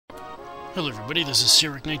Hello everybody, this is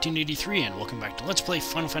Cyric1983 and welcome back to Let's Play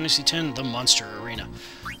Final Fantasy X, The Monster Arena.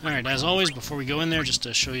 Alright, as always, before we go in there, just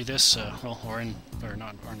to show you this,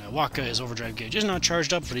 Waka, his overdrive gauge is not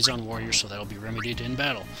charged up, but he's on Warrior, so that'll be remedied in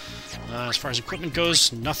battle. As far as equipment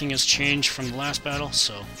goes, nothing has changed from the last battle,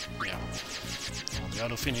 so, yeah. The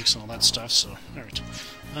Auto Phoenix and all that stuff, so, alright.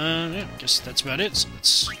 Yeah, I guess that's about it, so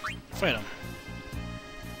let's fight him.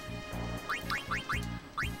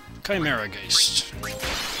 Chimerageist.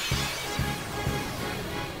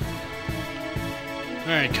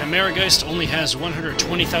 Alright, Chimerageist only has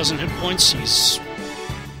 120,000 hit points. He's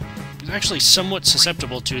actually somewhat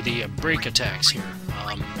susceptible to the break attacks here.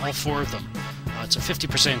 All four of them. It's a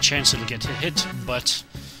 50% chance it'll get hit, but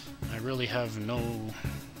I really have no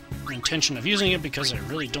intention of using it because I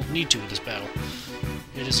really don't need to in this battle.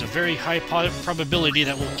 It is a very high probability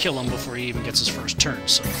that we'll kill him before he even gets his first turn,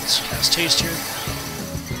 so let's cast Haste here.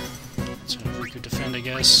 So we could defend, I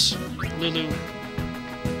guess. Lulu.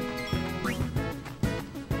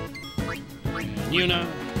 Yuna.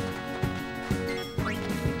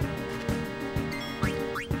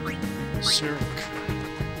 Cirque.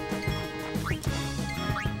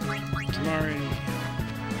 Kimari.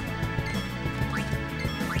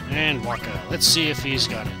 And Waka. Let's see if he's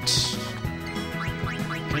got it.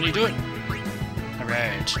 Can he do it?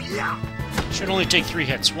 Alright. Should only take 3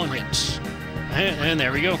 hits. 1 hit. And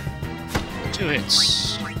there we go. 2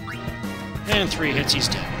 hits. And 3 hits, he's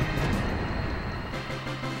dead.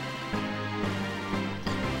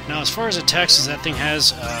 Now, as far as attacks that thing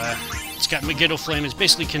has, it's got Megiddo Flame. It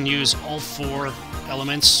basically can use all 4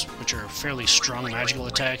 elements, which are fairly strong magical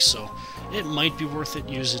attacks, so it might be worth it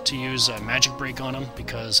to use Magic Break on him,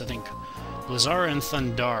 because I think Blizzara and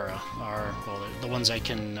Thundara are, well, the ones I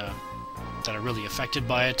can, that are really affected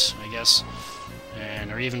by it, I guess,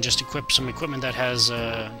 or even just equip some equipment that has,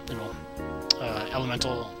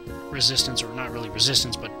 elemental resistance, or not really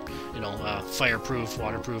resistance, but fireproof,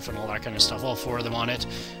 waterproof, and all that kind of stuff. All 4 of them on it,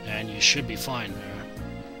 and you should be fine there.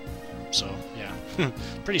 So, yeah.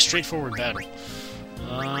 Pretty straightforward battle.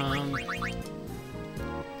 Alright,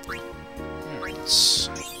 let's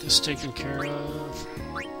get this taken care of.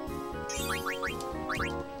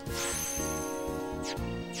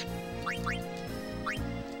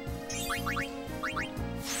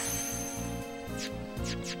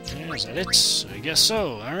 Yeah, is that it? I guess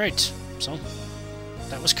so. Alright, so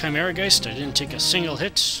that was Chimerageist. I didn't take a single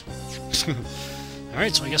hit.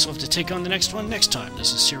 Alright, so I guess we'll have to take on the next one next time.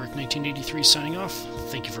 This is Cyric1983 signing off.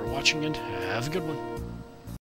 Thank you for watching, and have a good one.